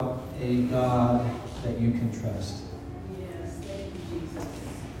a God that you can trust. Yes, thank you, Jesus.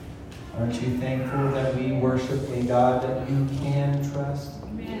 Aren't you thankful that we worship a God that you can trust?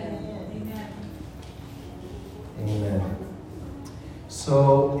 Amen. Amen. Amen.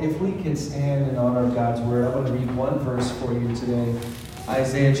 So if we could stand in honor of God's word, I'm going to read one verse for you today.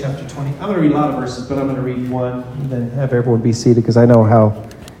 Isaiah chapter 20. I'm going to read a lot of verses, but I'm going to read one and then have everyone be seated because I know how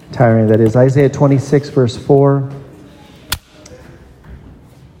tiring that is. Isaiah 26, verse 4.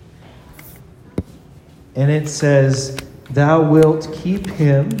 And it says, "Thou wilt keep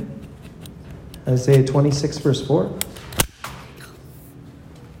him." Isaiah 26, verse 4.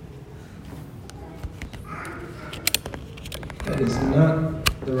 That is not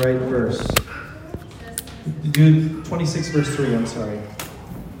the right verse. Do 26, verse 3, I'm sorry.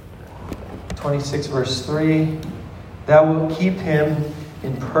 26, verse 3. "Thou wilt keep him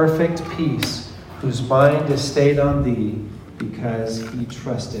in perfect peace, whose mind is stayed on thee, because he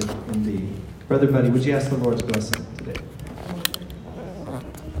trusted in thee." Brother Buddy, would you ask the Lord's blessing today?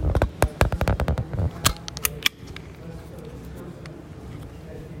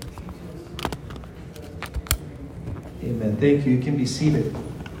 Amen. Thank you. You can be seated.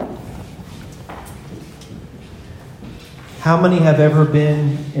 How many have ever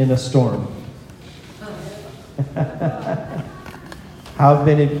been in a storm? How have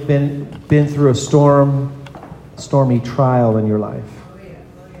been through a stormy trial in your life?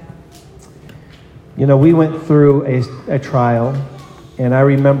 You know, we went through a trial, and I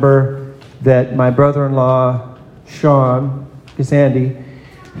remember that my brother-in-law, Sean, is Andy,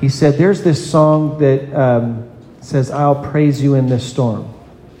 he said, there's this song that says, "I'll praise you in this storm."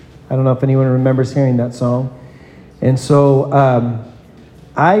 I don't know if anyone remembers hearing that song. And so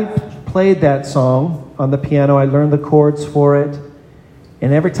I played that song on the piano. I learned the chords for it.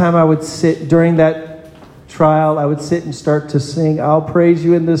 And every time I would sit during that trial, I would sit and start to sing, "I'll praise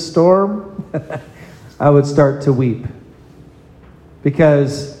you in this storm." I would start to weep.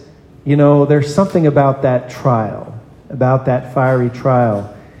 Because, you know, there's something about that trial, about that fiery trial,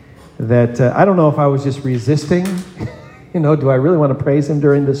 that I don't know if I was just resisting. You know, do I really want to praise him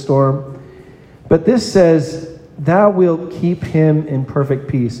during the storm? But this says, "Thou wilt keep him in perfect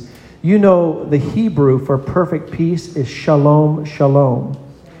peace." You know, the Hebrew for perfect peace is shalom, shalom.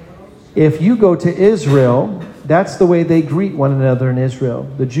 If you go to Israel, that's the way they greet one another in Israel.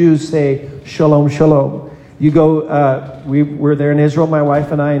 The Jews say shalom, shalom. You go, we were there in Israel, my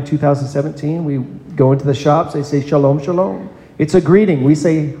wife and I, in 2017. We go into the shops, they say shalom, shalom. It's a greeting. We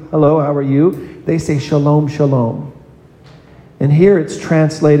say, "Hello, how are you?" They say shalom, shalom. And here it's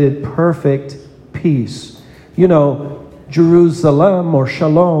translated perfect peace. You know, Jerusalem or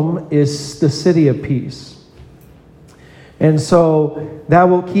Shalom is the city of peace. And so, "Thou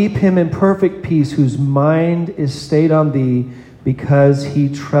wilt keep him in perfect peace, whose mind is stayed on thee, because he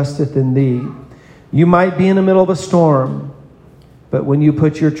trusteth in thee." You might be in the middle of a storm, but when you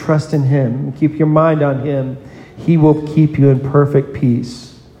put your trust in him and keep your mind on him, he will keep you in perfect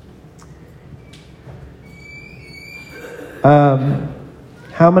peace.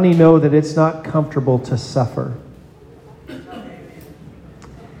 How many know that it's not comfortable to suffer?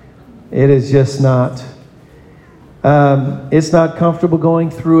 It is just not. It's not comfortable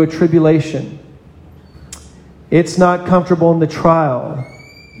going through a tribulation. It's not comfortable in the trial.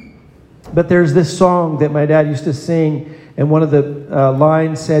 But there's this song that my dad used to sing, and one of the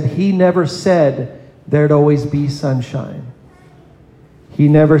lines said, "He never said there'd always be sunshine. He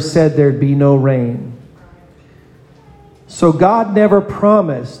never said there'd be no rain." So God never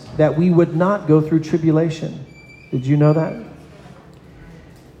promised that we would not go through tribulation. Did you know that?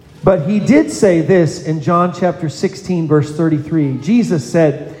 But he did say this in John chapter 16, verse 33. Jesus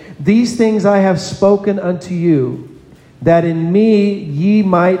said, "These things I have spoken unto you, that in me ye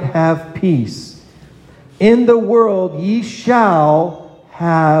might have peace. In the world ye shall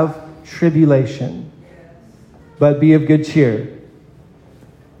have tribulation. But be of good cheer.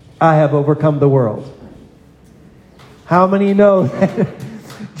 I have overcome the world." How many know that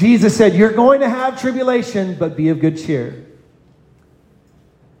Jesus said, "You're going to have tribulation, but be of good cheer"?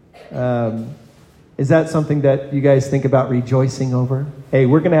 Is that something that you guys think about rejoicing over? Hey,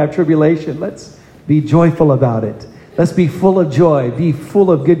 we're going to have tribulation. Let's be joyful about it. Let's be full of joy. Be full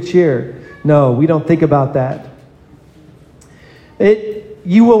of good cheer. No, we don't think about that.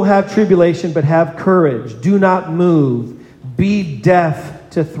 You will have tribulation, but have courage. Do not move. Be deaf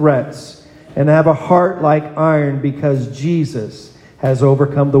to threats. And have a heart like iron, because Jesus has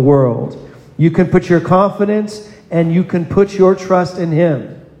overcome the world. You can put your confidence and you can put your trust in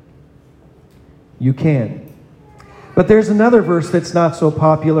him. You can. But there's another verse that's not so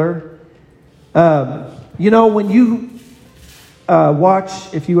popular. You know, when you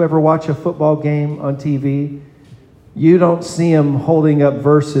If you ever watch a football game on TV, you don't see them holding up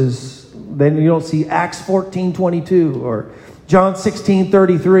verses. Then you don't see Acts 14:22 or John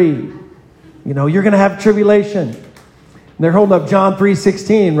 16:33. You know, you're going to have tribulation. And they're holding up John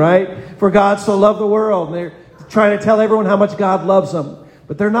 3:16, right? For God so loved the world. And they're trying to tell everyone how much God loves them.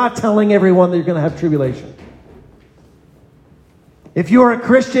 But they're not telling everyone that you're going to have tribulation. If you're a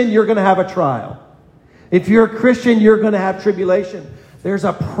Christian, you're going to have a trial. If you're a Christian, you're going to have tribulation. There's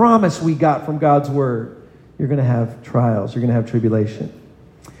a promise we got from God's word. You're going to have trials. You're going to have tribulation.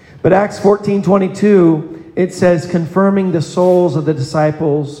 But Acts 14:22, it says, confirming the souls of the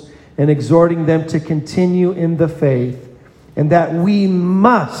disciples and exhorting them to continue in the faith, and that we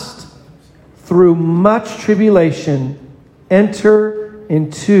must, through much tribulation, enter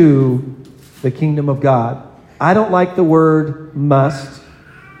into the kingdom of God. I don't like the word must,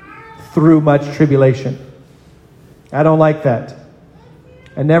 through much tribulation. I don't like that.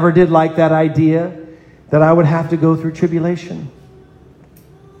 I never did like that idea that I would have to go through tribulation.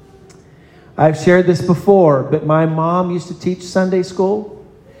 I've shared this before, but my mom used to teach Sunday school,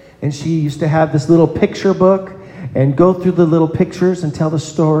 and she used to have this little picture book and go through the little pictures and tell the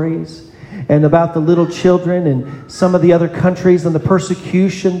stories and about the little children and some of the other countries and the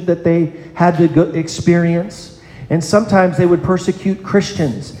persecution that they had to experience. And sometimes they would persecute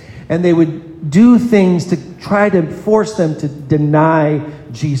Christians, and they would do things to try to force them to deny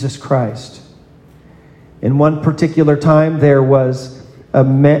Jesus Christ. In one particular time, there was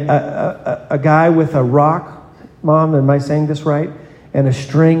a guy with a rock, Mom, am I saying this right? And a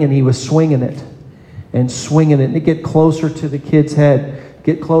string, and he was swinging it. And it get closer to the kid's head,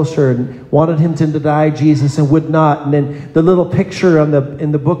 get closer, and wanted him to deny Jesus and would not. And then the little picture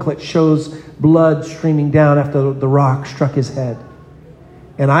in the booklet shows blood streaming down after the rock struck his head.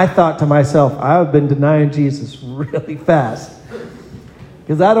 And I thought to myself, I've been denying Jesus really fast,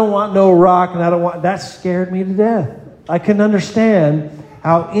 because I don't want no rock, and that scared me to death. I couldn't understand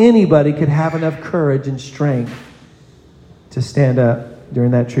how anybody could have enough courage and strength to stand up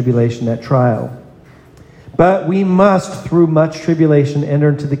during that tribulation, that trial. But we must, through much tribulation, enter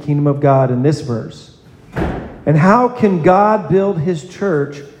into the kingdom of God in this verse. And how can God build his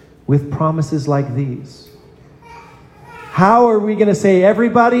church with promises like these? How are we going to say,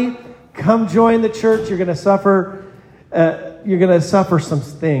 everybody, come join the church? You're going to suffer. You're going to suffer some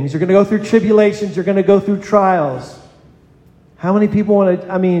things. You're going to go through tribulations. You're going to go through trials. How many people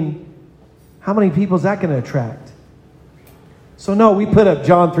how many people is that going to attract? So no, we put up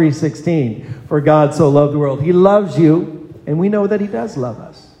John 3:16. For God so loved the world. He loves you, and we know that he does love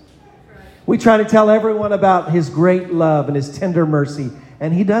us. We try to tell everyone about his great love and his tender mercy,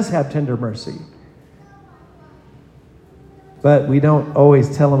 and he does have tender mercy. But we don't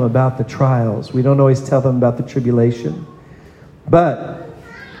always tell them about the trials. We don't always tell them about the tribulation. But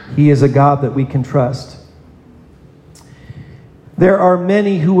he is a God that we can trust. There are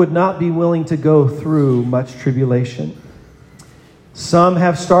many who would not be willing to go through much tribulation. Some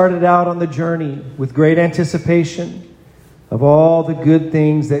have started out on the journey with great anticipation of all the good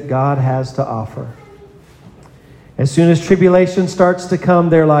things that God has to offer. As soon as tribulation starts to come,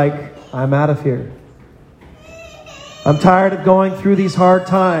 they're like, I'm out of here. I'm tired of going through these hard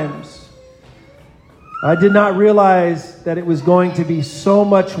times. I did not realize that it was going to be so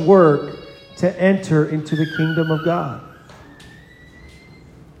much work to enter into the kingdom of God.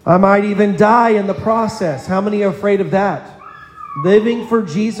 I might even die in the process. How many are afraid of that? Living for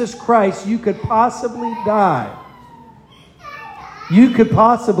Jesus Christ, you could possibly die. You could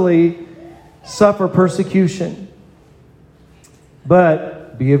possibly suffer persecution.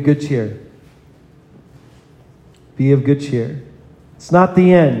 But be of good cheer. Be of good cheer. It's not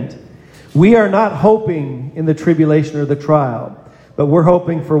the end. We are not hoping in the tribulation or the trial, but we're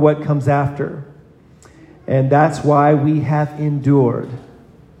hoping for what comes after. And that's why we have endured.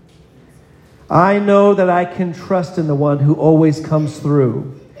 I know that I can trust in the one who always comes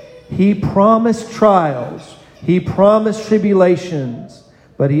through. He promised trials. He promised tribulations.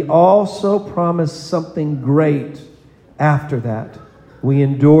 But he also promised something great after that. We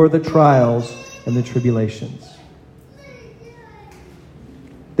endure the trials and the tribulations.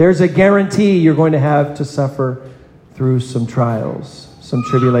 There's a guarantee you're going to have to suffer through some trials, some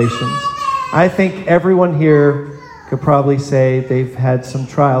tribulations. I think everyone here could probably say they've had some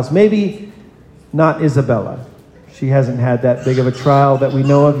trials. Maybe not Isabella. She hasn't had that big of a trial that we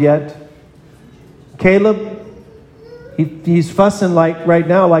know of yet. Caleb, he's fussing right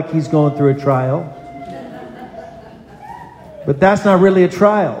now like he's going through a trial. But that's not really a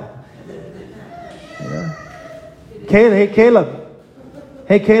trial. Yeah.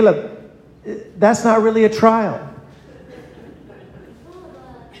 Hey Caleb, that's not really a trial.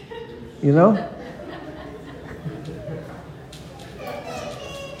 you know?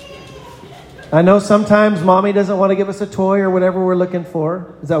 I know sometimes mommy doesn't want to give us a toy or whatever we're looking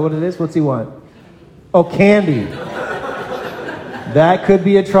for. Is that what it is? What's he want? Oh, candy. That could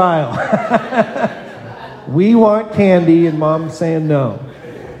be a trial. We want candy and mom's saying no.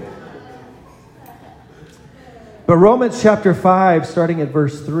 But Romans chapter 5, starting at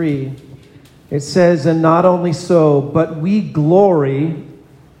verse 3, it says, and not only so, but we glory.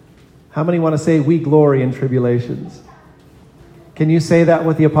 How many want to say we glory in tribulations? Can you say that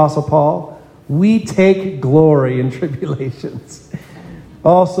with the Apostle Paul? We take glory in tribulations.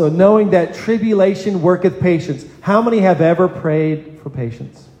 Also, knowing that tribulation worketh patience. How many have ever prayed for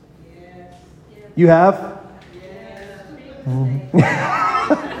patience? Yes. You have?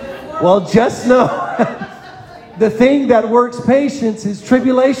 Well, just know the thing that works patience is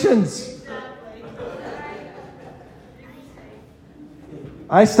tribulations.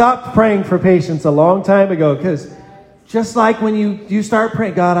 I stopped praying for patience a long time ago because just like when you start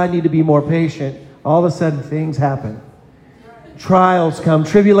praying, God, I need to be more patient, all of a sudden things happen. Trials come,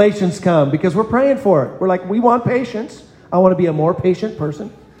 tribulations come, because we're praying for it. We're like, we want patience. I want to be a more patient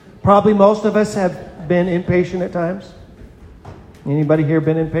person. Probably most of us have been impatient at times. Anybody here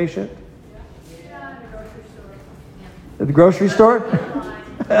been impatient? Yeah, At the grocery store?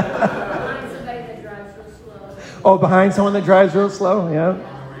 behind somebody that drives real slow. Oh, behind someone that drives real slow? Yeah.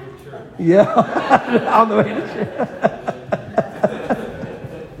 Yeah. On the way to church.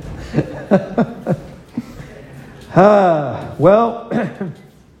 Well,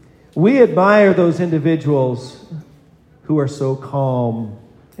 we admire those individuals who are so calm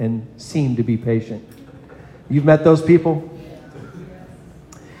and seem to be patient. You've met those people?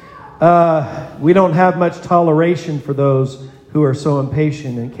 We don't have much toleration for those who are so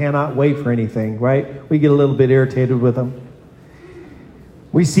impatient and cannot wait for anything, right? We get a little bit irritated with them.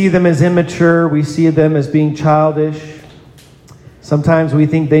 We see them as immature. We see them as being childish. Sometimes we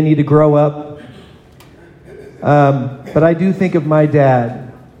think they need to grow up. But I do think of my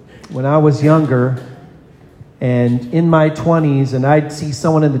dad. When I was younger and in my 20s and I'd see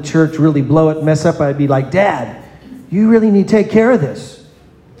someone in the church really blow it, mess up, I'd be like, Dad, you really need to take care of this.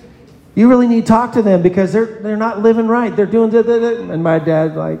 You really need to talk to them because they're not living right. They're doing da, da, da. And my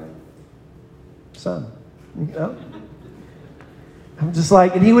dad like, son, you know? I'm just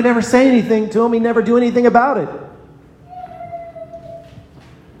like, and he would never say anything to him. He'd never do anything about it.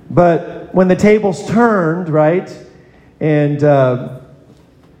 But when the tables turned, right, and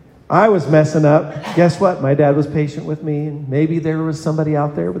I was messing up, guess what? My dad was patient with me, and maybe there was somebody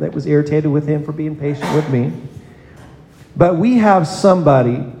out there that was irritated with him for being patient with me. But we have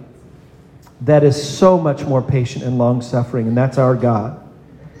somebody that is so much more patient and long-suffering, and that's our God.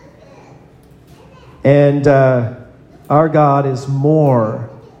 And our God is more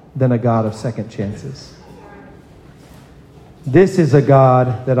than a God of second chances. This is a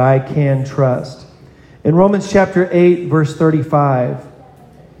God that I can trust. In Romans chapter 8, verse 35,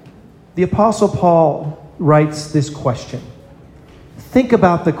 the Apostle Paul writes this question. Think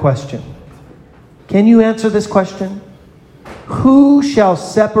about the question. Can you answer this question? Who shall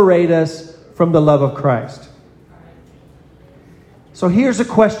separate us from the love of Christ? So here's a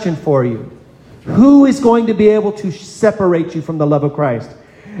question for you. Who is going to be able to separate you from the love of Christ?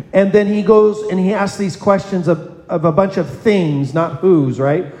 And then he goes and he asks these questions of a bunch of things, not whos,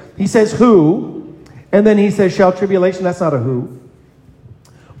 right? He says who, and then he says shall tribulation, that's not a who,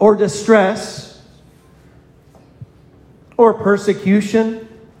 or distress, or persecution,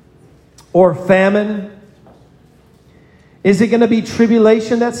 or famine. Is it going to be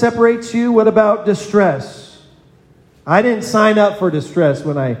tribulation that separates you? What about distress? I didn't sign up for distress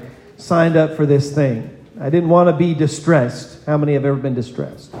when I signed up for this thing. I didn't want to be distressed. How many have ever been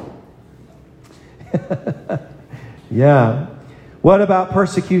distressed? Yeah. What about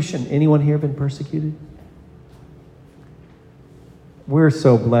persecution? Anyone here been persecuted? We're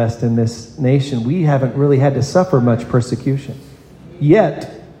so blessed in this nation. We haven't really had to suffer much persecution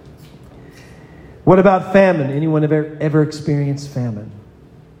yet. What about famine? Anyone ever experienced famine?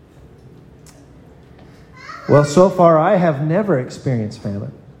 Well, so far I have never experienced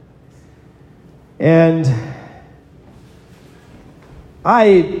famine. And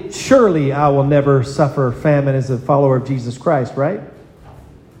I will never suffer famine as a follower of Jesus Christ, right?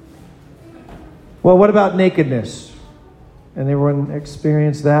 Well, what about nakedness? And everyone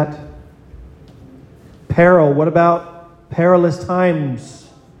experienced that? Peril. What about perilous times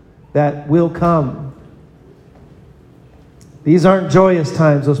that will come? These aren't joyous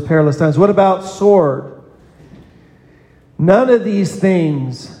times, those perilous times. What about sword? None of these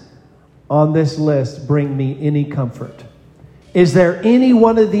things on this list bring me any comfort. Is there any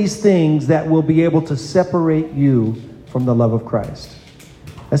one of these things that will be able to separate you from the love of Christ?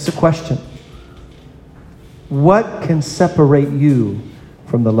 That's the question. What can separate you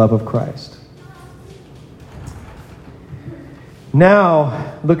from the love of Christ?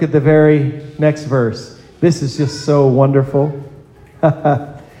 Now, look at the very next verse. This is just so wonderful.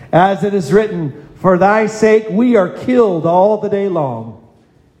 As it is written, for thy sake we are killed all the day long.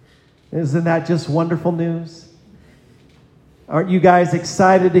 Isn't that just wonderful news? Aren't you guys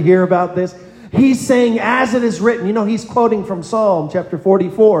excited to hear about this? He's saying, as it is written, you know, he's quoting from Psalm chapter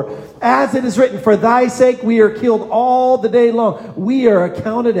 44. As it is written, for thy sake we are killed all the day long. We are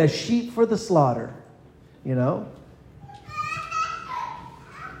accounted as sheep for the slaughter. You know?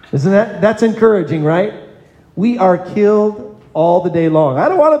 Isn't that's encouraging, right? We are killed all the day long. I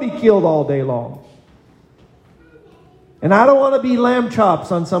don't want to be killed all day long. And I don't want to be lamb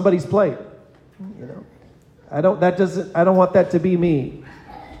chops on somebody's plate. You know? I don't want that to be me.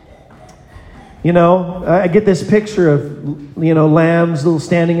 You know, I get this picture of, you know, lambs little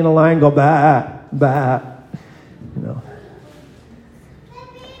standing in a line go bah, bah. You know.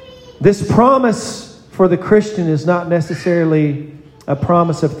 This promise for the Christian is not necessarily a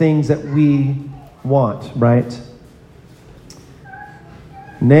promise of things that we want, right?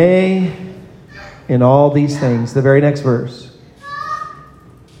 Nay, in all these things, the very next verse.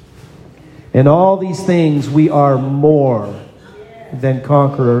 In all these things we are more than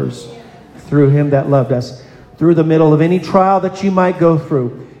conquerors through him that loved us. Through the middle of any trial that you might go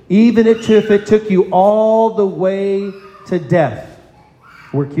through, even if it took you all the way to death.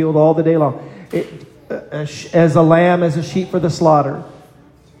 We're killed all the day long. As a lamb, as a sheep for the slaughter.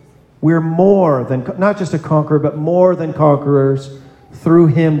 We're more than, not just a conqueror, but more than conquerors through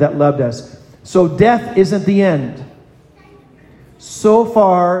him that loved us. So death isn't the end. So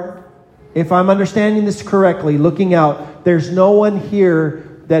far, if I'm understanding this correctly, looking out, there's no one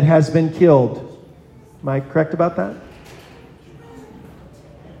here that has been killed. Am I correct about that?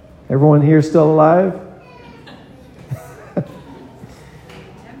 Everyone here still alive?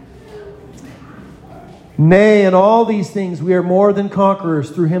 Nay, in all these things we are more than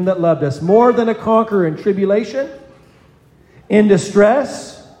conquerors through him that loved us. More than a conqueror in tribulation, in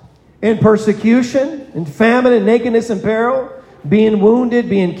distress, in persecution, in famine, in nakedness and peril, being wounded,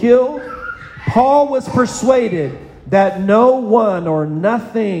 being killed. Paul was persuaded that no one or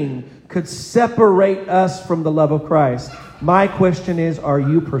nothing could separate us from the love of Christ. My question is, are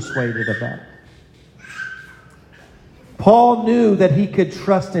you persuaded of that? Paul knew that he could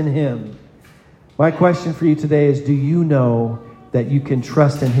trust in him. My question for you today is, do you know that you can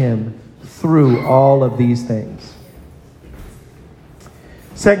trust in him through all of these things?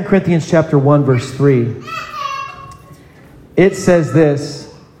 2 Corinthians chapter 1, verse 3. It says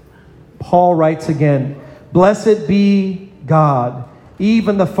this. Paul writes again, blessed be God,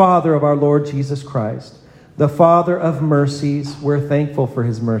 even the Father of our Lord Jesus Christ, the Father of mercies. We're thankful for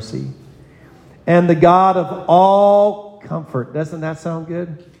his mercy. And the God of all comfort. Doesn't that sound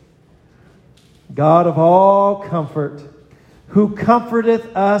good? God of all comfort, who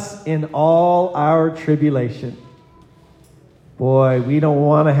comforteth us in all our tribulation. Boy, we don't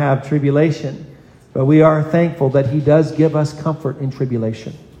want to have tribulation, but we are thankful that he does give us comfort in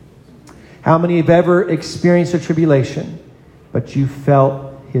tribulation. How many have ever experienced a tribulation, but you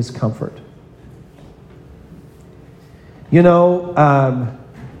felt his comfort? You know,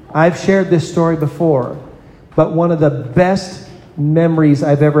 I've shared this story before, but one of the best memories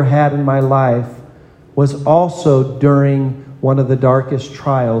I've ever had in my life was also during one of the darkest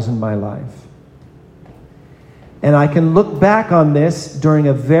trials in my life. And I can look back on this during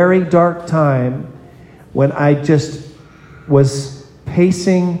a very dark time when I just was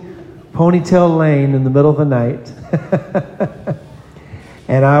pacing Ponytail Lane in the middle of the night.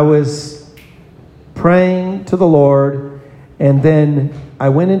 And I was praying to the Lord. And then I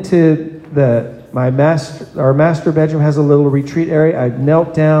went into our master bedroom has a little retreat area. I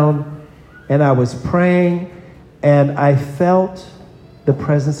knelt down and I was praying, and I felt the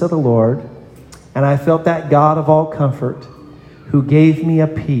presence of the Lord, and I felt that God of all comfort who gave me a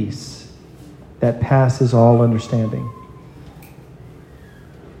peace that passes all understanding.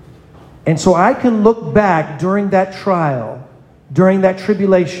 And so I can look back during that trial, during that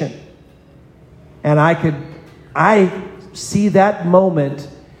tribulation, and I see that moment,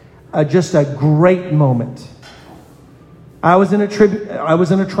 just a great moment. I was in a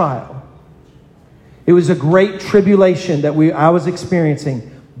trial. It was a great tribulation that I was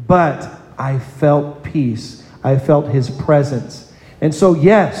experiencing, but I felt peace. I felt his presence. And so,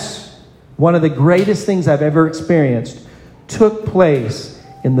 yes, one of the greatest things I've ever experienced took place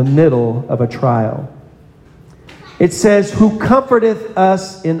in the middle of a trial. It says, who comforteth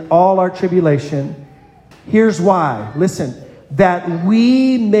us in all our tribulation. Here's why. Listen, that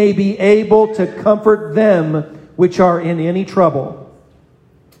we may be able to comfort them which are in any trouble,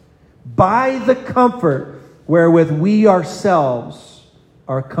 by the comfort wherewith we ourselves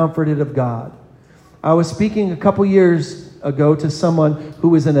are comforted of God. I was speaking a couple years ago to someone who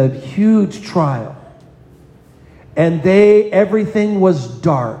was in a huge trial. And everything was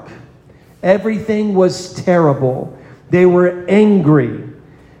dark. Everything was terrible. They were angry.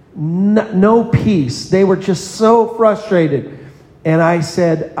 No peace. They were just so frustrated. And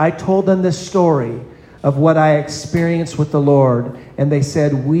I told them this story of what I experienced with the Lord. And they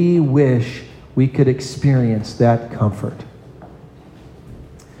said, we wish we could experience that comfort.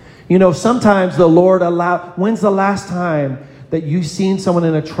 You know, sometimes the Lord when's the last time that you've seen someone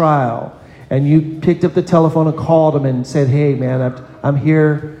in a trial and you picked up the telephone and called them and said, hey man, I'm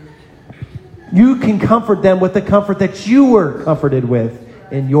here. You can comfort them with the comfort that you were comforted with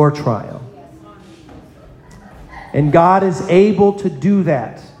in your trial. And God is able to do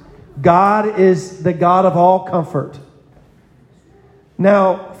that. God is the God of all comfort.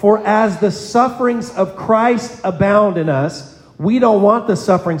 Now, for as the sufferings of Christ abound in us, we don't want the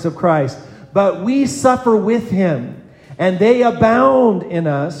sufferings of Christ, but we suffer with him, and they abound in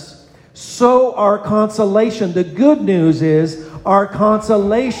us, so our consolation, the good news is, our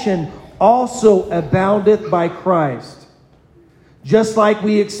consolation also aboundeth by Christ. Just like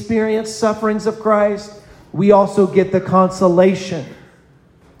we experience sufferings of Christ, we also get the consolation.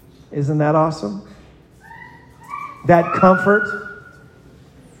 Isn't that awesome? That comfort.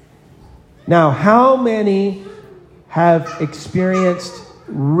 Now, how many have experienced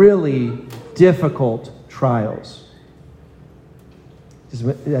really difficult trials?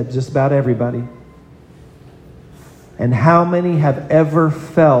 Just about everybody. And how many have ever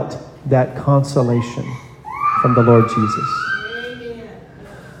felt that consolation from the Lord Jesus?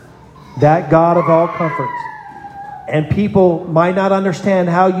 That God of all comfort. And people might not understand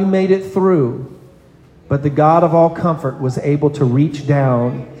how you made it through, but the God of all comfort was able to reach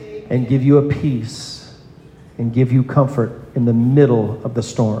down and give you a peace and give you comfort in the middle of the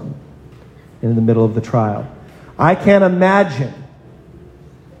storm, in the middle of the trial. I can't imagine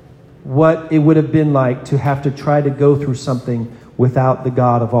what it would have been like to have to try to go through something without the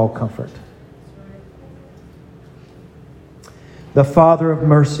God of all comfort. The Father of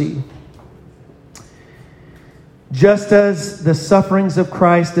mercy. Just as the sufferings of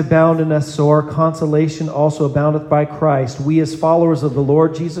Christ abound in us, so our consolation also aboundeth by Christ. We as followers of the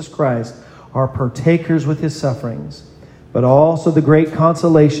Lord Jesus Christ are partakers with his sufferings, but also the great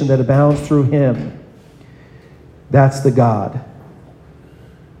consolation that abounds through him. That's the God.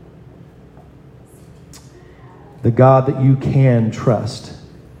 The God that you can trust,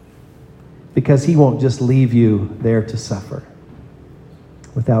 because he won't just leave you there to suffer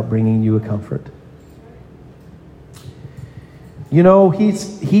without bringing you a comfort. You know,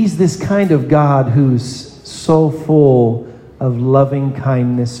 he's this kind of God who's so full of loving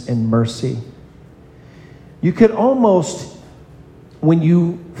kindness and mercy. You could almost, when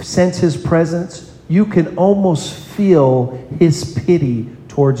you sense his presence, you can almost feel his pity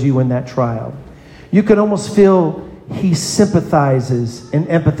towards you in that trial. You can almost feel he sympathizes and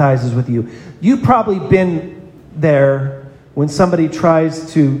empathizes with you. You've probably been there when somebody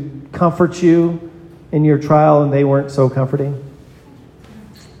tries to comfort you in your trial and they weren't so comforting.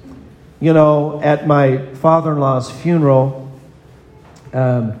 You know, at my father-in-law's funeral,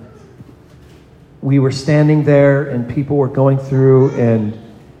 we were standing there and people were going through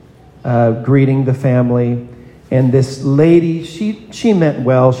and greeting the family. And this lady, she meant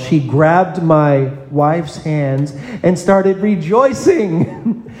well. She grabbed my wife's hands and started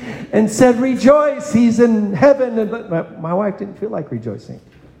rejoicing and said, "Rejoice, he's in heaven." And my wife didn't feel like rejoicing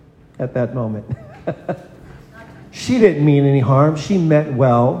at that moment. She didn't mean any harm. She meant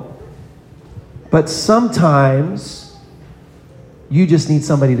well. But sometimes you just need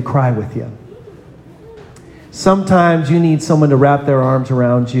somebody to cry with you. Sometimes you need someone to wrap their arms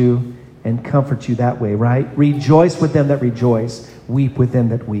around you and comfort you that way, right? Rejoice with them that rejoice. Weep with them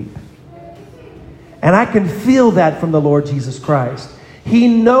that weep. And I can feel that from the Lord Jesus Christ. He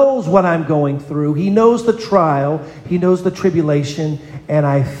knows what I'm going through. He knows the trial. He knows the tribulation. And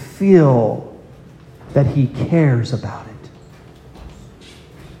I feel that he cares about it.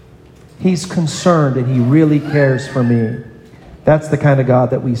 He's concerned and he really cares for me. That's the kind of God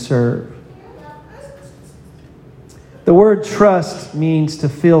that we serve. The word trust means to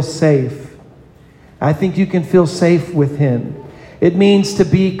feel safe. I think you can feel safe with him. It means to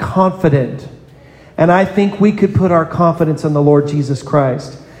be confident. And I think we could put our confidence in the Lord Jesus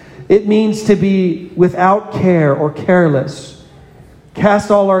Christ. It means to be without care or careless.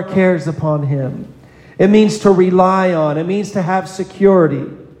 Cast all our cares upon Him. It means to rely on. It means to have security.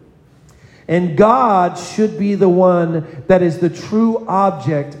 And God should be the one that is the true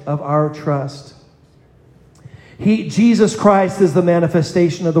object of our trust. Jesus Christ is the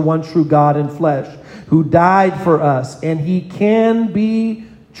manifestation of the one true God in flesh, who died for us, and He can be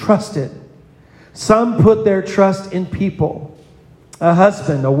trusted. Some put their trust in people, a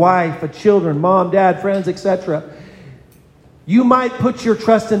husband, a wife, a children, mom, dad, friends, etc. You might put your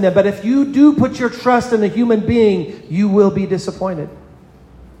trust in them, but if you do put your trust in a human being, you will be disappointed.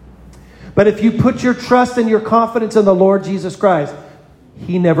 But if you put your trust and your confidence in the Lord Jesus Christ,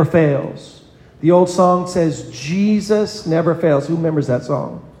 He never fails. The old song says, Jesus never fails. Who remembers that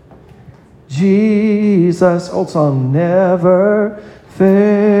song? Jesus, old song, never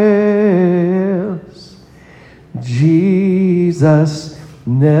fails. Jesus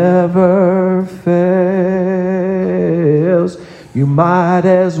never fails. You might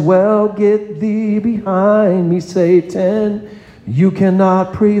as well get thee behind me, Satan. You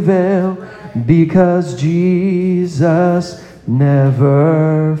cannot prevail because Jesus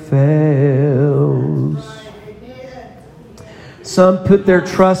never fails. Some put their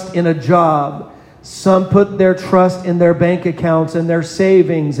trust in a job. Some put their trust in their bank accounts and their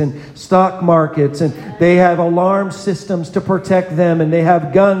savings and stock markets. And they have alarm systems to protect them. And they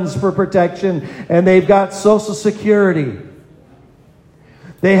have guns for protection. And they've got Social Security.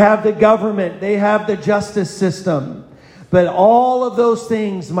 They have the government. They have the justice system. But all of those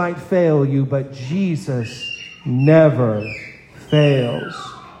things might fail you. But Jesus never fails.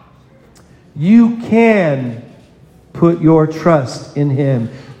 You can put your trust in Him.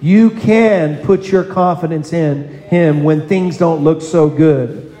 You can put your confidence in Him when things don't look so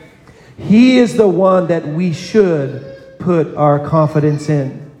good. He is the one that we should put our confidence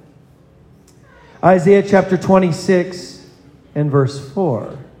in. Isaiah chapter 26 and verse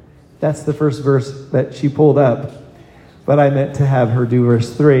 4. That's the first verse that she pulled up. But I meant to have her do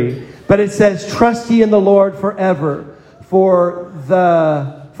verse 3. But it says, trust ye in the Lord forever. For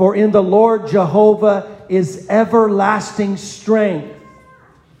in the Lord Jehovah is everlasting strength.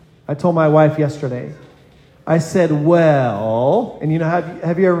 I told my wife yesterday, I said, well, and you know,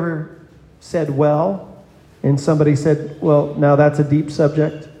 have you ever said well? And somebody said, well, now that's a deep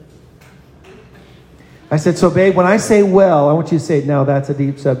subject. I said, so babe, when I say well, I want you to say, now that's a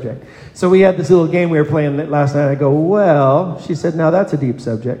deep subject. So we had this little game we were playing last night. I go, well, she said, now that's a deep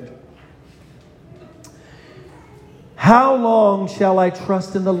subject. How long shall I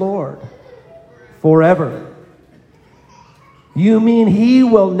trust in the Lord? Forever. You mean He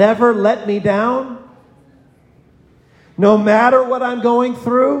will never let me down? No matter what I'm going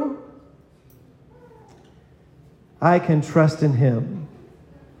through, I can trust in Him.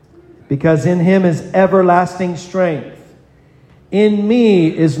 Because in Him is everlasting strength. In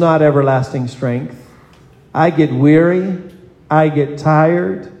me is not everlasting strength. I get weary. I get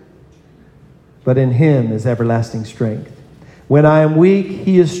tired. But in Him is everlasting strength. When I am weak,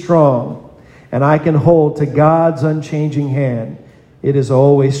 He is strong. And I can hold to God's unchanging hand. It is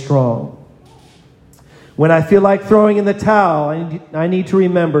always strong. When I feel like throwing in the towel, I need to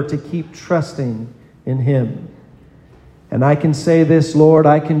remember to keep trusting in Him. And I can say this, Lord,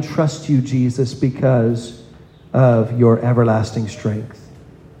 I can trust you, Jesus, because of your everlasting strength.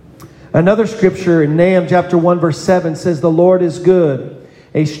 Another scripture in Nahum chapter 1 verse 7 says, the Lord is good,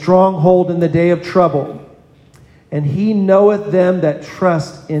 a stronghold in the day of trouble, and He knoweth them that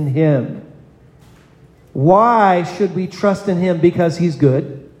trust in Him. Why should we trust in Him? Because He's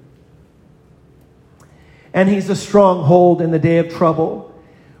good. And He's a stronghold in the day of trouble.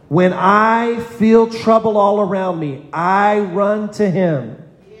 When I feel trouble all around me, I run to Him.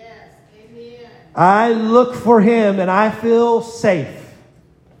 Yes, amen. I look for Him and I feel safe.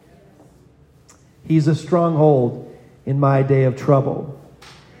 He's a stronghold in my day of trouble.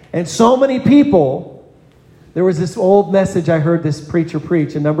 And so many people, there was this old message I heard this preacher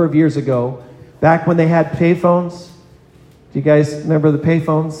preach a number of years ago, back when they had payphones. Do you guys remember the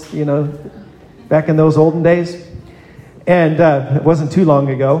payphones, you know, back in those olden days? And it wasn't too long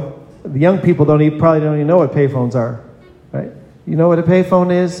ago. The young people probably don't even know what payphones are, right? You know what a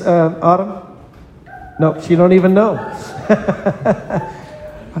payphone is, Autumn? No, she don't even know.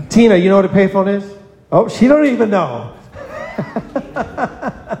 Tina, you know what a payphone is? Oh, she don't even know.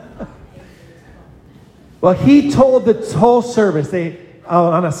 Well, he told the whole service,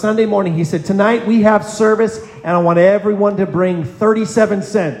 on a Sunday morning, he said, tonight we have service and I want everyone to bring 37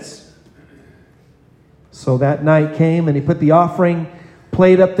 cents. So that night came and he put the offering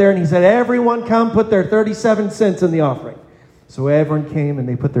plate up there and he said, everyone come put their 37 cents in the offering. So everyone came and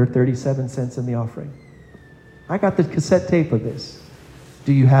they put their 37 cents in the offering. I got the cassette tape of this.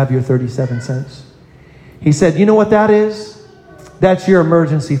 Do you have your 37 cents? He said, you know what that is? That's your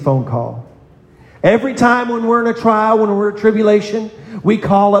emergency phone call. Every time when we're in a trial, when we're in tribulation, we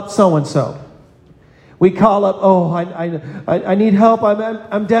call up so-and-so. We call up, oh, I need help.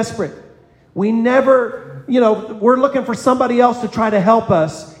 I'm desperate. We never, we're looking for somebody else to try to help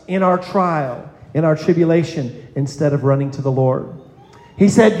us in our trial, in our tribulation, instead of running to the Lord. He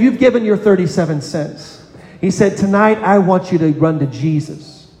said, you've given your 37 cents. He said, tonight I want you to run to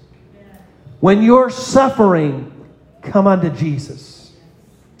Jesus. When you're suffering, come unto Jesus.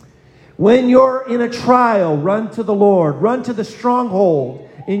 When you're in a trial, run to the Lord. Run to the stronghold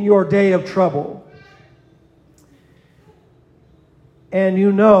in your day of trouble. And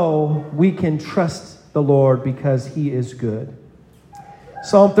we can trust the Lord because He is good.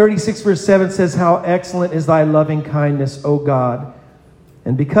 Psalm 36 verse 7 says, how excellent is thy loving kindness, O God.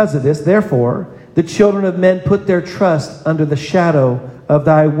 And because of this, therefore, the children of men put their trust under the shadow of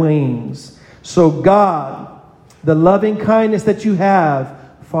thy wings. So God, the loving kindness that you have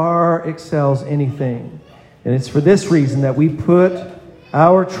far excels anything. And it's for this reason that we put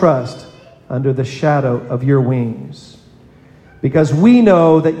our trust under the shadow of your wings. Because we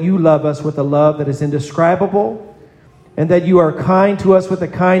know that you love us with a love that is indescribable, and that you are kind to us with a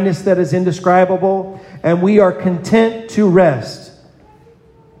kindness that is indescribable, and we are content to rest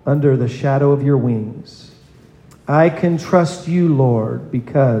under the shadow of your wings. I can trust you, Lord,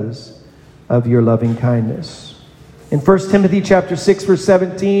 because of your loving kindness. In 1 Timothy chapter 6, verse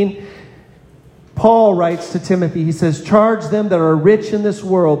 17, Paul writes to Timothy, he says, charge them that are rich in this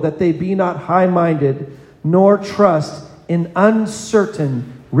world, that they be not high-minded, nor trust in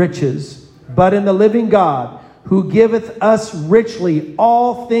uncertain riches, but in the living God, who giveth us richly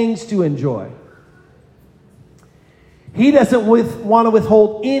all things to enjoy. He doesn't want to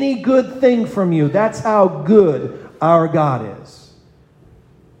withhold any good thing from you. That's how good our God is.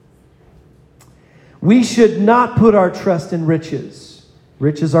 We should not put our trust in riches.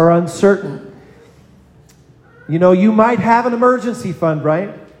 Riches are uncertain. You might have an emergency fund,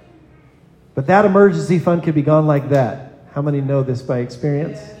 right? But that emergency fund could be gone like that. How many know this by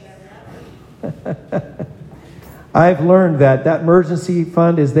experience? I've learned that emergency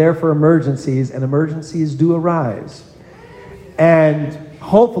fund is there for emergencies, and emergencies do arise. And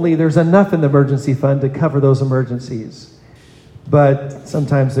hopefully there's enough in the emergency fund to cover those emergencies. But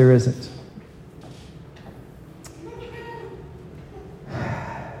sometimes there isn't.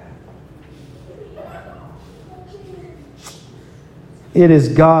 It is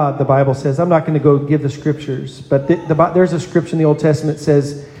God, the Bible says. I'm not going to go give the scriptures, but there's a scripture in the Old Testament that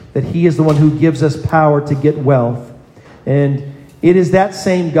says that He is the one who gives us power to get wealth. And it is that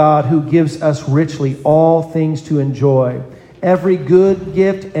same God who gives us richly all things to enjoy. Every good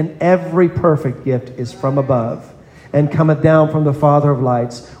gift and every perfect gift is from above, and cometh down from the Father of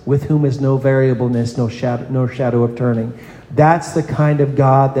lights, with whom is no variableness, no shadow of turning. That's the kind of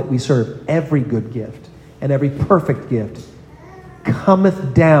God that we serve. Every good gift and every perfect gift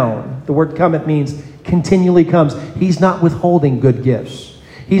cometh down. The word cometh means continually comes. He's not withholding good gifts.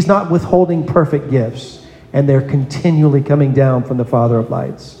 He's not withholding perfect gifts. And they're continually coming down from the Father of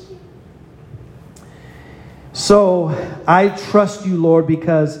lights. So I trust you, Lord,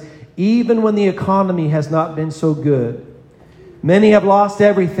 because even when the economy has not been so good, many have lost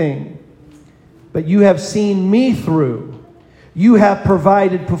everything, but you have seen me through. You have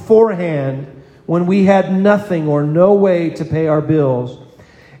provided beforehand when we had nothing or no way to pay our bills.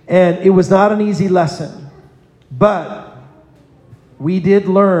 And it was not an easy lesson. But we did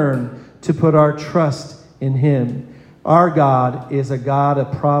learn to put our trust in Him. Our God is a God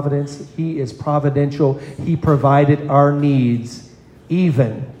of providence. He is providential. He provided our needs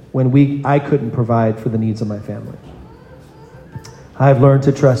even when I couldn't provide for the needs of my family. I've learned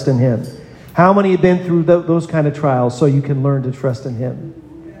to trust in Him. How many have been through those kind of trials so you can learn to trust in Him?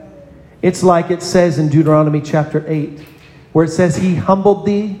 It's like it says in Deuteronomy chapter 8, where it says, He humbled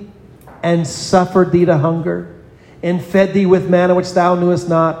thee and suffered thee to hunger, and fed thee with manna which thou knewest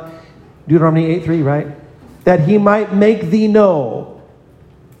not. Deuteronomy 8:3, right? That He might make thee know.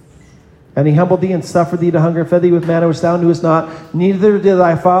 And He humbled thee and suffered thee to hunger, and fed thee with manna which thou knewest not, neither did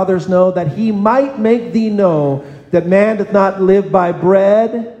thy fathers know, that He might make thee know that man doth not live by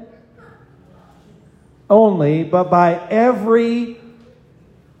bread only, but by every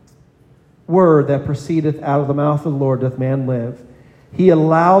word that proceedeth out of the mouth of the Lord doth man live. He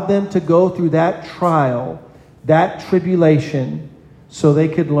allowed them to go through that trial, that tribulation, so they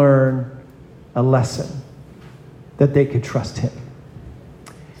could learn a lesson, that they could trust Him.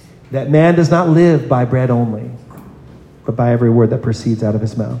 That man does not live by bread only, but by every word that proceeds out of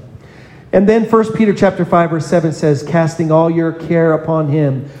his mouth. And then 1 Peter chapter 5, verse 7 says, casting all your care upon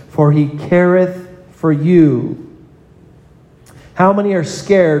him, for he careth for you. How many are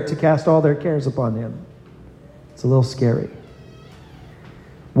scared to cast all their cares upon him? It's a little scary.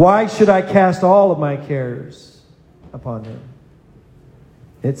 Why should I cast all of my cares upon him?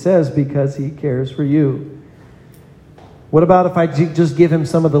 It says, because he cares for you. What about if I just give him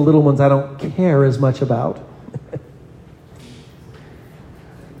some of the little ones I don't care as much about?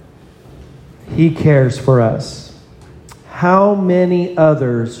 He cares for us. How many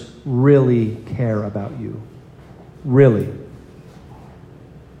others really care about you? Really?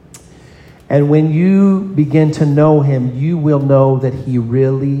 And when you begin to know him, you will know that he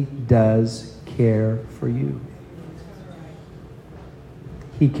really does care for you.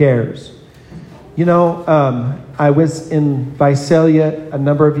 He cares. You know, I was in Visalia a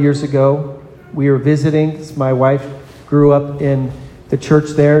number of years ago. We were visiting. My wife grew up in the church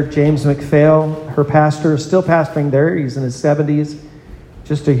there. James McPhail, her pastor, is still pastoring there. He's in his 70s.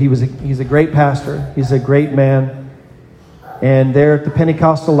 He's a great pastor. He's a great man. And there at the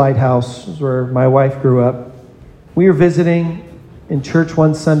Pentecostal Lighthouse is where my wife grew up. We were visiting in church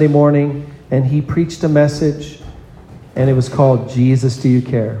one Sunday morning, and he preached a message, and it was called, Jesus, Do You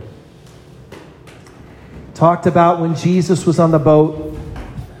Care? Talked about when Jesus was on the boat,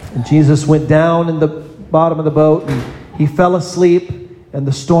 and Jesus went down in the bottom of the boat, and he fell asleep, and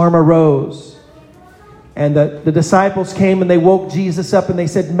the storm arose. And the disciples came, and they woke Jesus up, and they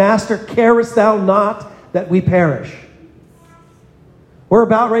said, Master, carest thou not that we perish? We're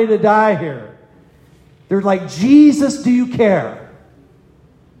about ready to die here. They're like, Jesus, do you care?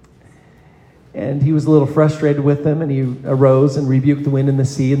 And he was a little frustrated with them, and he arose and rebuked the wind and the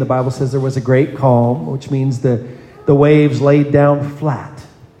sea. And the Bible says there was a great calm, which means the waves laid down flat.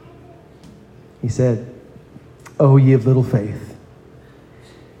 He said, oh, ye of little faith.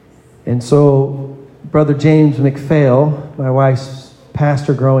 And so Brother James McPhail, my wife's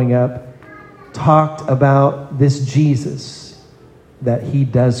pastor growing up, talked about this Jesus, that he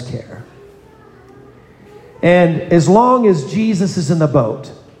does care. And as long as Jesus is in the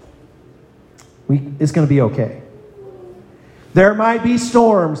boat, it's going to be okay. There might be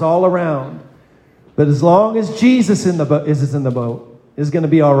storms all around, but as long as Jesus is in the boat, it's going to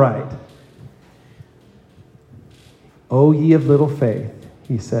be all right. O ye of little faith,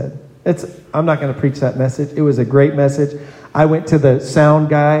 he said. I'm not going to preach that message. It was a great message. I went to the sound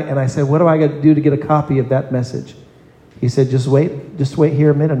guy and I said, what do I got to do to get a copy of that message? He said, just wait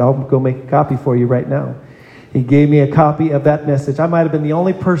here a minute. I'll go make a copy for you right now. He gave me a copy of that message. I might have been the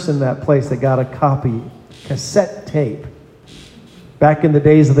only person in that place that got a copy, cassette tape, back in the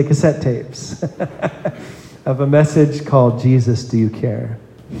days of the cassette tapes, of a message called Jesus, Do You Care?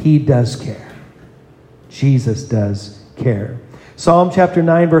 He does care. Jesus does care. Psalm chapter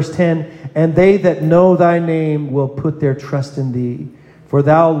 9, verse 10, and they that know thy name will put their trust in thee, for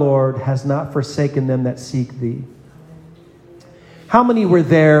thou, Lord, hast not forsaken them that seek thee. How many were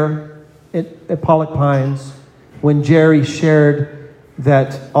there at Pollock Pines when Jerry shared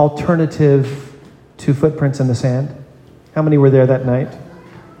that alternative to Footprints in the Sand? How many were there that night?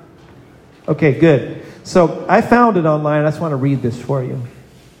 Okay, good. So I found it online. I just want to read this for you.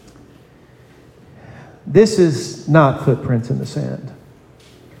 This is not Footprints in the Sand,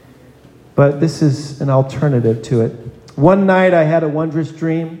 but this is an alternative to it. One night I had a wondrous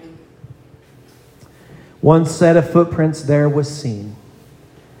dream. One set of footprints there was seen.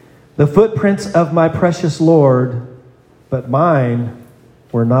 The footprints of my precious Lord, but mine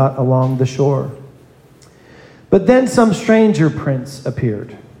were not along the shore. But then some stranger prints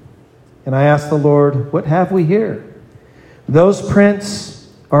appeared. And I asked the Lord, what have we here? Those prints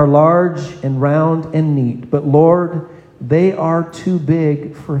are large and round and neat, but Lord, they are too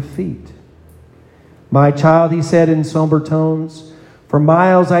big for feet. My child, he said in somber tones, for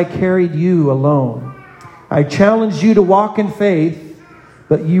miles I carried you alone. I challenged you to walk in faith,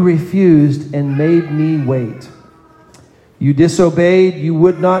 but you refused and made me wait. You disobeyed, you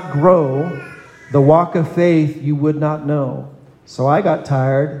would not grow. The walk of faith you would not know. So I got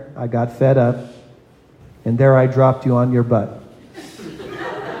tired, I got fed up, and there I dropped you on your butt.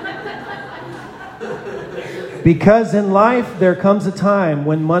 Because in life there comes a time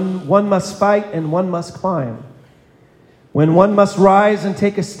when one must fight and one must climb. When one must rise and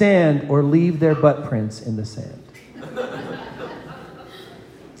take a stand or leave their butt prints in the sand.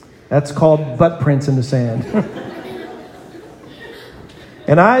 That's called butt prints in the sand.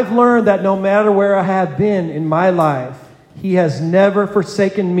 And I've learned that no matter where I have been in my life, he has never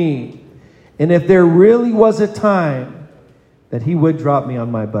forsaken me. And if there really was a time that he would drop me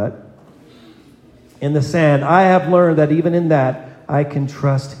on my butt, in the sand. I have learned that even in that, I can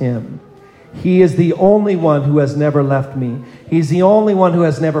trust him. He is the only one who has never left me. He's the only one who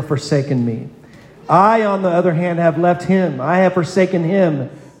has never forsaken me. I, on the other hand, have left him. I have forsaken him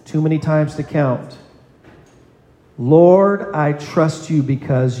too many times to count. Lord, I trust you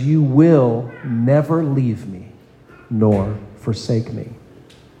because you will never leave me nor forsake me.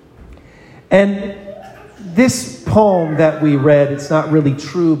 And this poem that we read, it's not really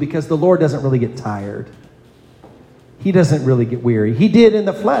true because the Lord doesn't really get tired. He doesn't really get weary. He did in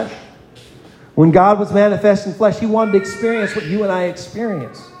the flesh. When God was manifest in flesh, he wanted to experience what you and I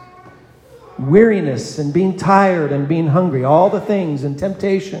experience. Weariness and being tired and being hungry, all the things and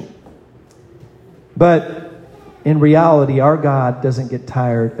temptation. But in reality, our God doesn't get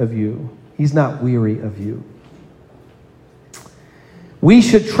tired of you. He's not weary of you. We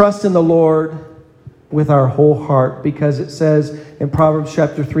should trust in the Lord with our whole heart, because it says in Proverbs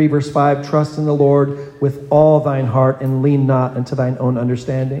chapter 3, verse 5, trust in the Lord with all thine heart and lean not unto thine own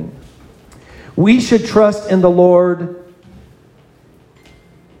understanding. We should trust in the Lord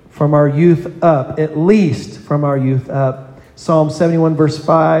from our youth up, at least from our youth up. Psalm 71, verse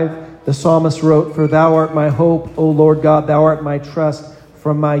 5, the psalmist wrote, for thou art my hope, O Lord God, thou art my trust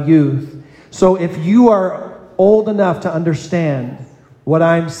from my youth. So if you are old enough to understand what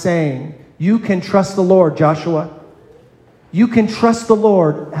I'm saying, you can trust the Lord, Joshua. You can trust the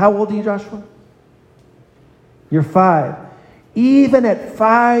Lord. How old are you, Joshua? You're 5. Even at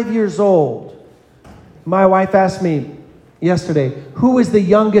 5 years old, my wife asked me yesterday, who is the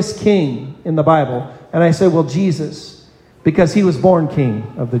youngest king in the Bible? And I said, well, Jesus, because he was born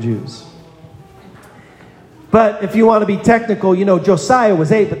king of the Jews. But if you want to be technical, you know, Josiah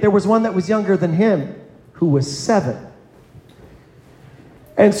was 8, but there was one that was younger than him who was 7.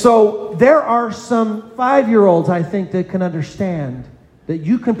 And so there are some 5-year-olds, I think, that can understand that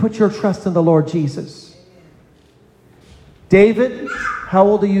you can put your trust in the Lord Jesus. David, how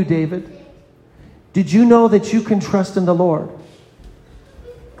old are you, David? Did you know that you can trust in the Lord?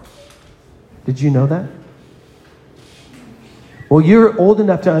 Did you know that? Well, you're old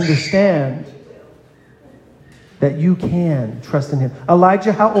enough to understand that you can trust in him.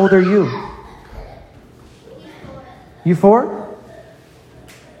 Elijah, how old are you? You 4?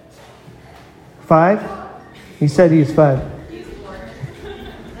 5? He said he's 5.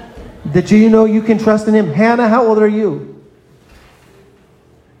 Did you know you can trust in him? Hannah, how old are you?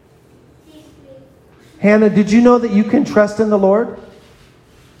 Hannah, did you know that you can trust in the Lord?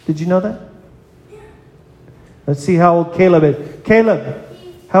 Did you know that? Let's see how old Caleb is. Caleb,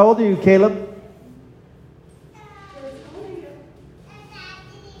 how old are you, Caleb?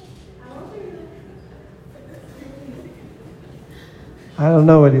 I don't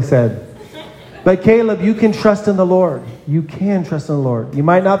know what he said. But Caleb, you can trust in the Lord. You can trust in the Lord. You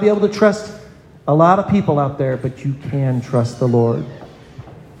might not be able to trust a lot of people out there, but you can trust the Lord.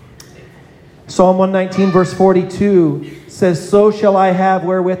 Psalm 119, verse 42 says, so shall I have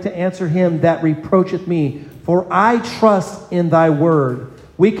wherewith to answer him that reproacheth me, for I trust in thy word.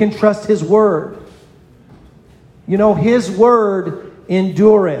 We can trust his word. You know, his word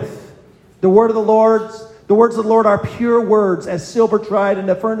endureth. The words of the Lord are pure words, as silver tried in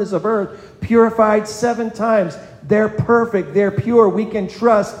the furnace of earth, purified 7 times. They're perfect. They're pure. We can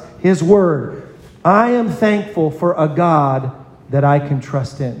trust his word. I am thankful for a God that I can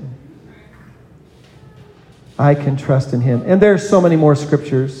trust in. I can trust in him. And there's so many more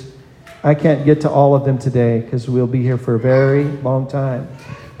scriptures. I can't get to all of them today because we'll be here for a very long time.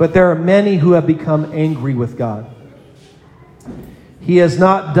 But there are many who have become angry with God. He has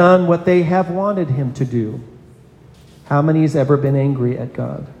not done what they have wanted him to do. How many has ever been angry at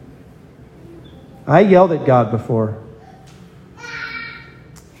God? I yelled at God before.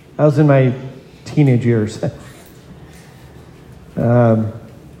 I was in my teenage years.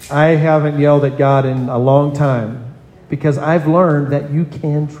 I haven't yelled at God in a long time because I've learned that you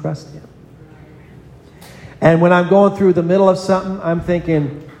can trust him. And when I'm going through the middle of something, I'm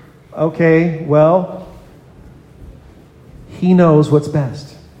thinking, okay, well, he knows what's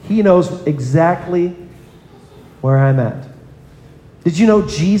best. He knows exactly where I'm at. Did you know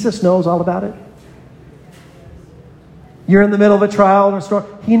Jesus knows all about it? You're in the middle of a trial or a storm.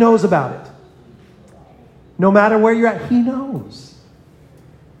 He knows about it. No matter where you're at, he knows.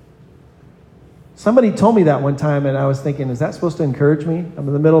 Somebody told me that one time, and I was thinking, is that supposed to encourage me? I'm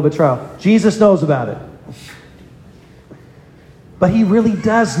in the middle of a trial. Jesus knows about it. But he really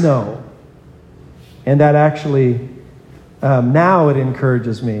does know. And that actually, now it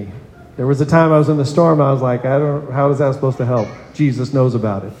encourages me. There was a time I was in the storm, I was like, how is that supposed to help? Jesus knows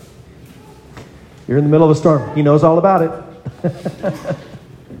about it. You're in the middle of a storm. He knows all about it.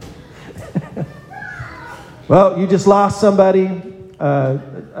 Well, you just lost somebody,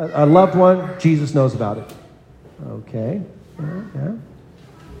 a loved one. Jesus knows about it. Okay. Yeah.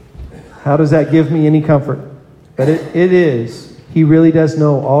 How does that give me any comfort? But it is. He really does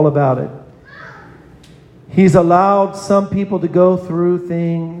know all about it. He's allowed some people to go through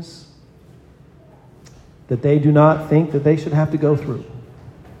things that they do not think that they should have to go through.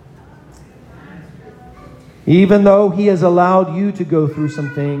 Even though He has allowed you to go through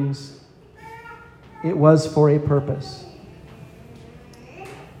some things, it was for a purpose.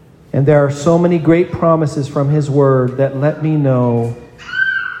 And there are so many great promises from His Word that let me know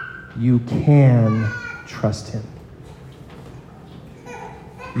you can trust Him.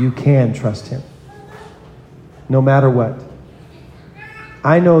 You can trust Him. No matter what.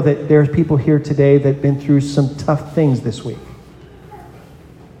 I know that there's people here today that have been through some tough things this week.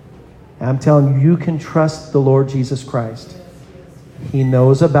 And I'm telling you, you can trust the Lord Jesus Christ. He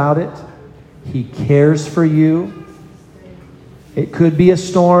knows about it. He cares for you. It could be a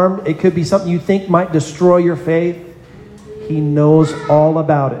storm. It could be something you think might destroy your faith. He knows all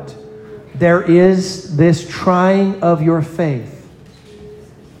about it. There is this trying of your faith.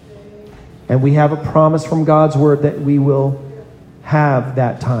 And we have a promise from God's Word that we will have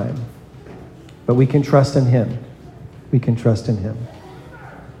that time. But we can trust in Him. We can trust in Him.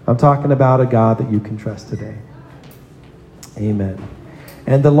 I'm talking about a God that you can trust today. Amen.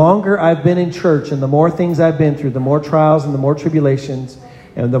 And the longer I've been in church and the more things I've been through, the more trials and the more tribulations,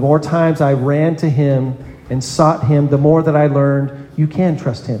 and the more times I ran to Him and sought Him, the more that I learned you can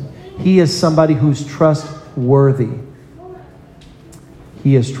trust Him. He is somebody who's trustworthy.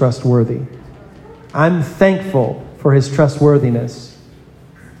 He is trustworthy. I'm thankful for His trustworthiness.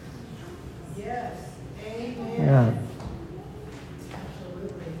 Yes. Amen. Yeah.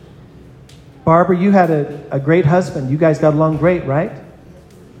 Barbara, you had a great husband. You guys got along great, right?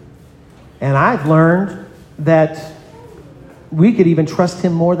 And I've learned that we could even trust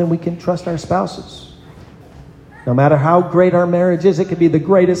him more than we can trust our spouses. No matter how great our marriage is, it could be the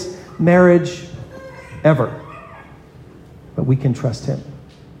greatest marriage ever. But we can trust him.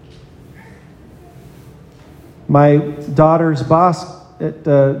 My daughter's boss at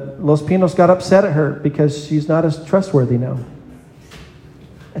Los Pinos got upset at her because she's not as trustworthy now.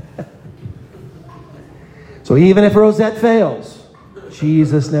 So even if Rosette fails,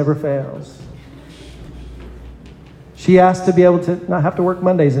 Jesus never fails. She asked to be able to not have to work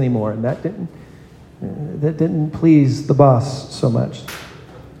Mondays anymore, and that didn't please the boss so much.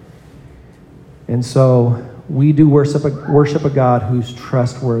 And so we do worship a God who's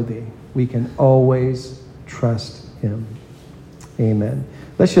trustworthy. We can always trust him. Amen.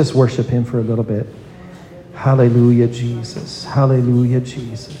 Let's just worship him for a little bit. Hallelujah, Jesus. Hallelujah,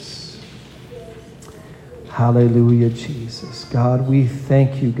 Jesus. Hallelujah, Jesus. God, we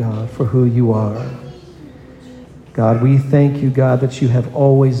thank you, God, for who you are. God, we thank you, God, that you have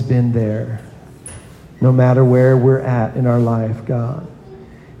always been there, no matter where we're at in our life, God,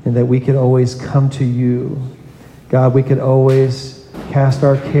 and that we could always come to you. God, we could always cast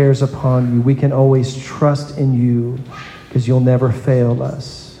our cares upon you. We can always trust in you because you'll never fail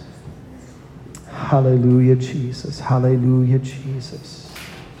us. Hallelujah, Jesus. Hallelujah, Jesus.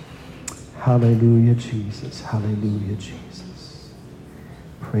 Hallelujah, Jesus. Hallelujah, Jesus.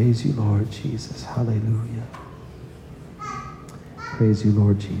 Praise you, Lord Jesus. Hallelujah. Praise you,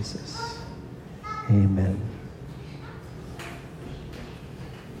 Lord Jesus. Amen.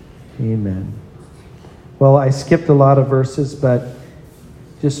 Amen. Well, I skipped a lot of verses, but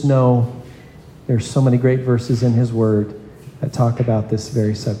just know there's so many great verses in his word that talk about this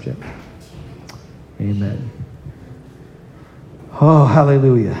very subject. Amen. Oh,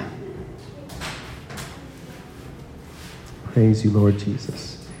 hallelujah. Praise you, Lord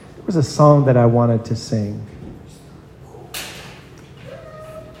Jesus. There was a song that I wanted to sing.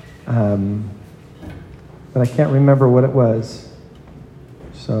 But I can't remember what it was.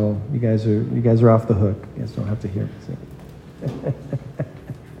 So you guys are off the hook. You guys don't have to hear me sing.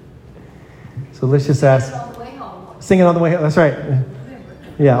 So let's just ask. On the way home. Sing it on the way home. That's right.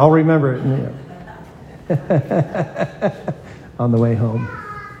 Yeah, I'll remember it. On the way home.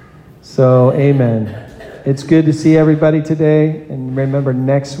 So, amen. It's good to see everybody today. And remember,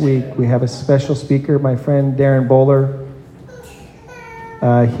 next week we have a special speaker, my friend Darren Bowler.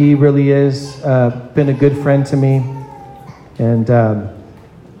 He really is been a good friend to me. And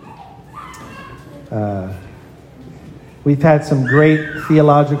we've had some great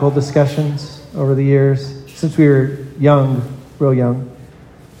theological discussions over the years, since we were young, real young.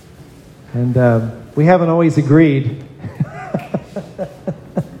 And we haven't always agreed.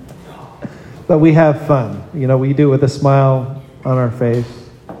 But we have fun. You know, we do it with a smile on our face.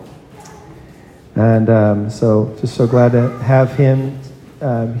 And so just so glad to have him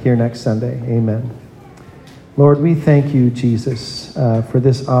here next Sunday. Amen. Lord, we thank you, Jesus, for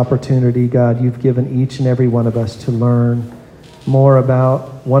this opportunity, God, you've given each and every one of us to learn more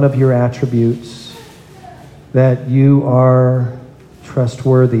about one of your attributes, that you are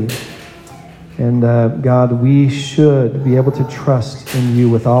trustworthy. And God, we should be able to trust in you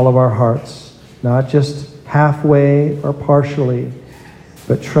with all of our hearts, not just halfway or partially,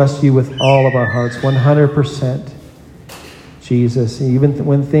 but trust you with all of our hearts, 100%. Jesus, even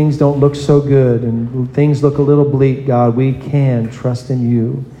when things don't look so good and things look a little bleak, God, we can trust in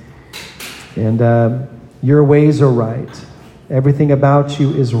you. And your ways are right. Everything about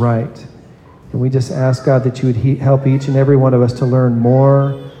you is right. And we just ask, God, that you would help each and every one of us to learn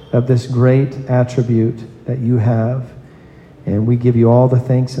more of this great attribute that you have. And we give you all the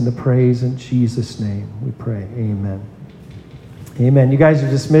thanks and the praise in Jesus' name. We pray. Amen. Amen. You guys are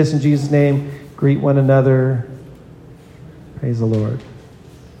dismissed in Jesus' name. Greet one another. Praise the Lord.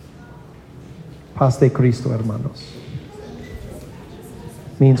 Paz de Cristo, hermanos.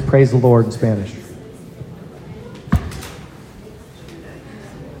 Means praise the Lord in Spanish.